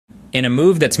In a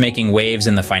move that's making waves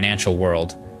in the financial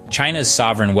world, China's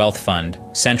sovereign wealth fund,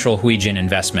 Central Huijin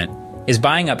Investment, is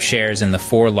buying up shares in the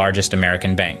four largest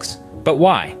American banks. But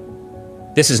why?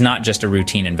 This is not just a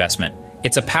routine investment.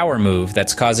 It's a power move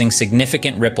that's causing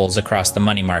significant ripples across the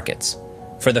money markets.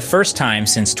 For the first time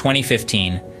since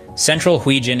 2015, Central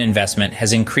Huijin Investment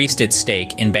has increased its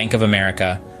stake in Bank of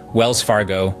America, Wells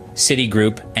Fargo,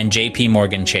 Citigroup, and JP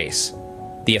Morgan Chase.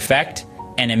 The effect?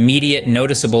 An immediate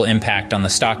noticeable impact on the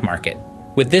stock market.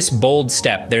 With this bold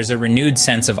step, there's a renewed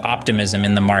sense of optimism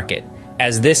in the market,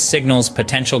 as this signals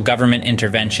potential government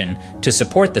intervention to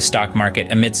support the stock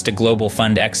market amidst a global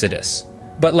fund exodus.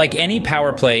 But like any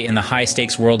power play in the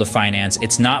high-stakes world of finance,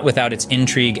 it's not without its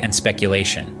intrigue and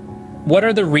speculation. What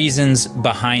are the reasons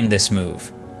behind this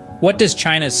move? What does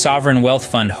China's sovereign wealth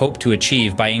fund hope to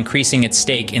achieve by increasing its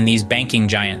stake in these banking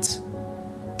giants?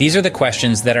 These are the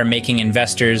questions that are making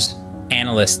investors,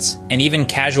 analysts, and even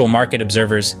casual market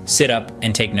observers sit up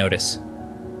and take notice.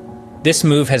 This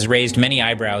move has raised many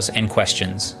eyebrows and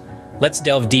questions. Let's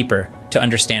delve deeper to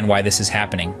understand why this is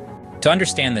happening. To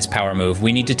understand this power move,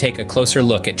 we need to take a closer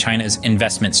look at China's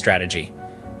investment strategy.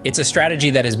 It's a strategy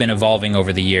that has been evolving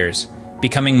over the years,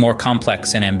 becoming more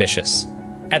complex and ambitious.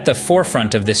 At the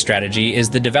forefront of this strategy is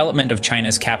the development of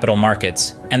China's capital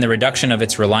markets and the reduction of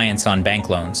its reliance on bank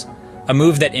loans, a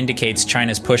move that indicates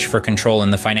China's push for control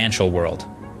in the financial world.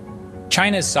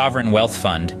 China's sovereign wealth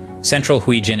fund, Central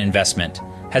Huijin Investment,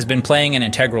 has been playing an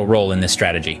integral role in this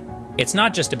strategy. It's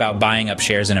not just about buying up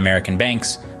shares in American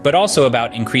banks, but also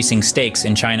about increasing stakes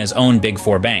in China's own Big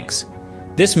Four banks.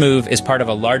 This move is part of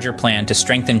a larger plan to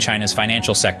strengthen China's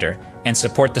financial sector and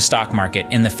support the stock market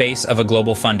in the face of a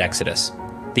global fund exodus.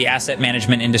 The asset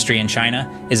management industry in China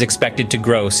is expected to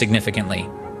grow significantly,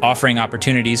 offering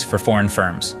opportunities for foreign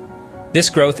firms. This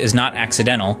growth is not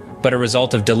accidental, but a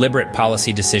result of deliberate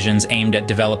policy decisions aimed at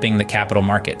developing the capital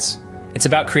markets. It's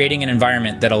about creating an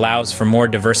environment that allows for more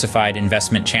diversified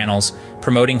investment channels,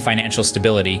 promoting financial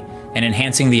stability, and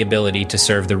enhancing the ability to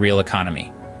serve the real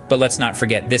economy. But let's not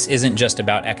forget, this isn't just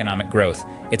about economic growth,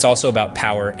 it's also about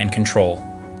power and control.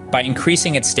 By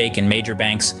increasing its stake in major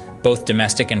banks, both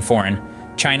domestic and foreign,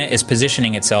 China is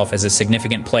positioning itself as a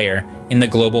significant player in the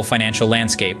global financial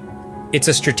landscape. It's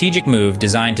a strategic move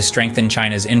designed to strengthen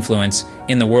China's influence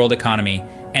in the world economy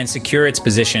and secure its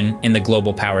position in the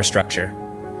global power structure.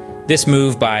 This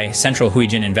move by Central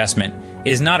Huijin Investment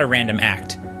is not a random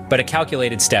act, but a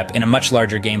calculated step in a much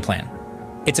larger game plan.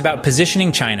 It's about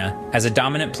positioning China as a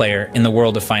dominant player in the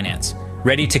world of finance,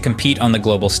 ready to compete on the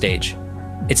global stage.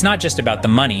 It's not just about the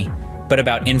money, but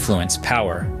about influence,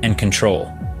 power, and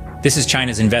control. This is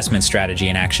China's investment strategy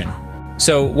in action.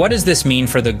 So, what does this mean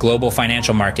for the global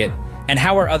financial market, and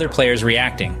how are other players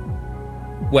reacting?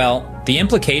 Well, the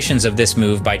implications of this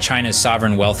move by China's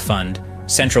sovereign wealth fund,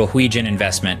 Central Huijin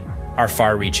Investment, are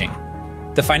far-reaching.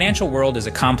 The financial world is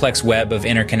a complex web of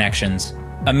interconnections.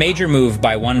 A major move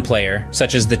by one player,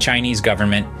 such as the Chinese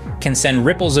government, can send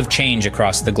ripples of change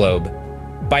across the globe.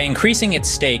 By increasing its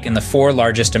stake in the four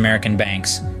largest American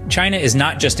banks, China is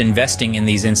not just investing in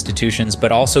these institutions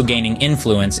but also gaining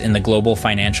influence in the global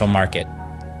financial market.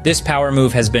 This power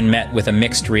move has been met with a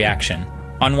mixed reaction.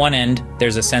 On one end,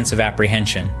 there's a sense of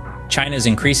apprehension. China's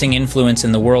increasing influence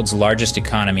in the world's largest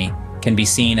economy can be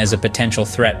seen as a potential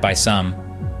threat by some.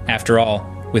 After all,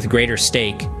 with greater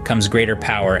stake comes greater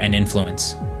power and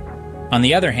influence. On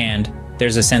the other hand,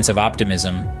 there's a sense of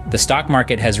optimism. The stock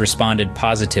market has responded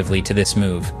positively to this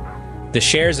move. The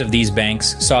shares of these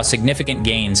banks saw significant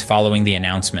gains following the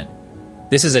announcement.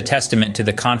 This is a testament to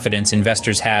the confidence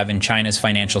investors have in China's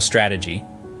financial strategy.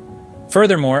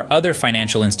 Furthermore, other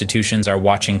financial institutions are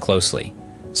watching closely.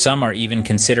 Some are even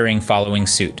considering following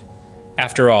suit.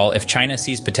 After all, if China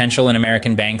sees potential in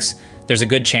American banks, there's a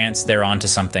good chance they're onto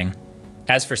something.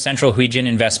 As for Central Huijin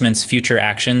Investment's future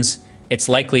actions, it's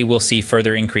likely we'll see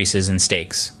further increases in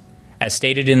stakes. As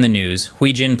stated in the news,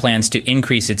 Huijin plans to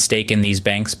increase its stake in these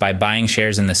banks by buying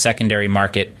shares in the secondary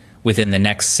market within the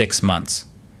next 6 months.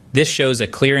 This shows a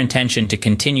clear intention to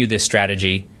continue this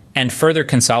strategy and further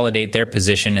consolidate their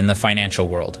position in the financial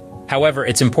world. However,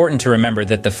 it's important to remember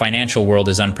that the financial world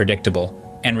is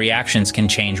unpredictable, and reactions can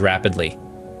change rapidly.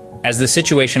 As the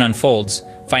situation unfolds,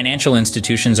 financial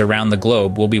institutions around the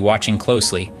globe will be watching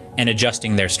closely and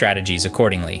adjusting their strategies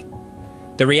accordingly.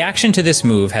 The reaction to this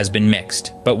move has been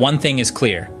mixed, but one thing is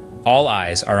clear: all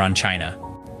eyes are on China.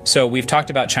 So we've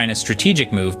talked about China's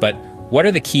strategic move, but what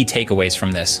are the key takeaways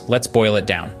from this? Let's boil it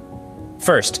down.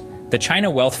 First, the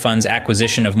China Wealth Fund's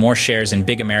acquisition of more shares in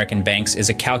big American banks is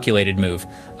a calculated move,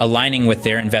 aligning with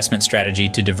their investment strategy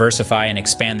to diversify and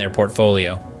expand their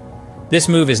portfolio. This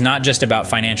move is not just about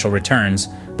financial returns,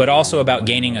 but also about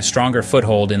gaining a stronger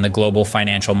foothold in the global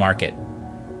financial market.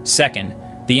 Second,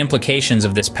 the implications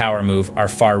of this power move are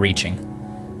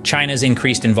far-reaching. China's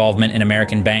increased involvement in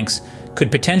American banks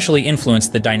could potentially influence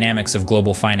the dynamics of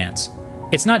global finance.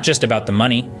 It's not just about the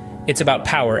money, it's about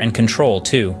power and control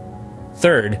too.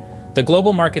 Third, the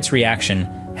global market's reaction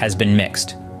has been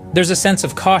mixed. There's a sense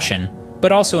of caution,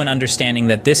 but also an understanding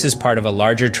that this is part of a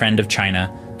larger trend of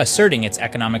China asserting its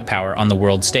economic power on the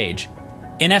world stage.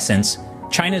 In essence,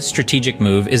 China's strategic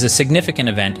move is a significant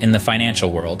event in the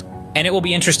financial world, and it will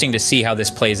be interesting to see how this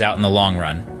plays out in the long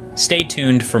run. Stay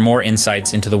tuned for more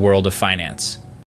insights into the world of finance.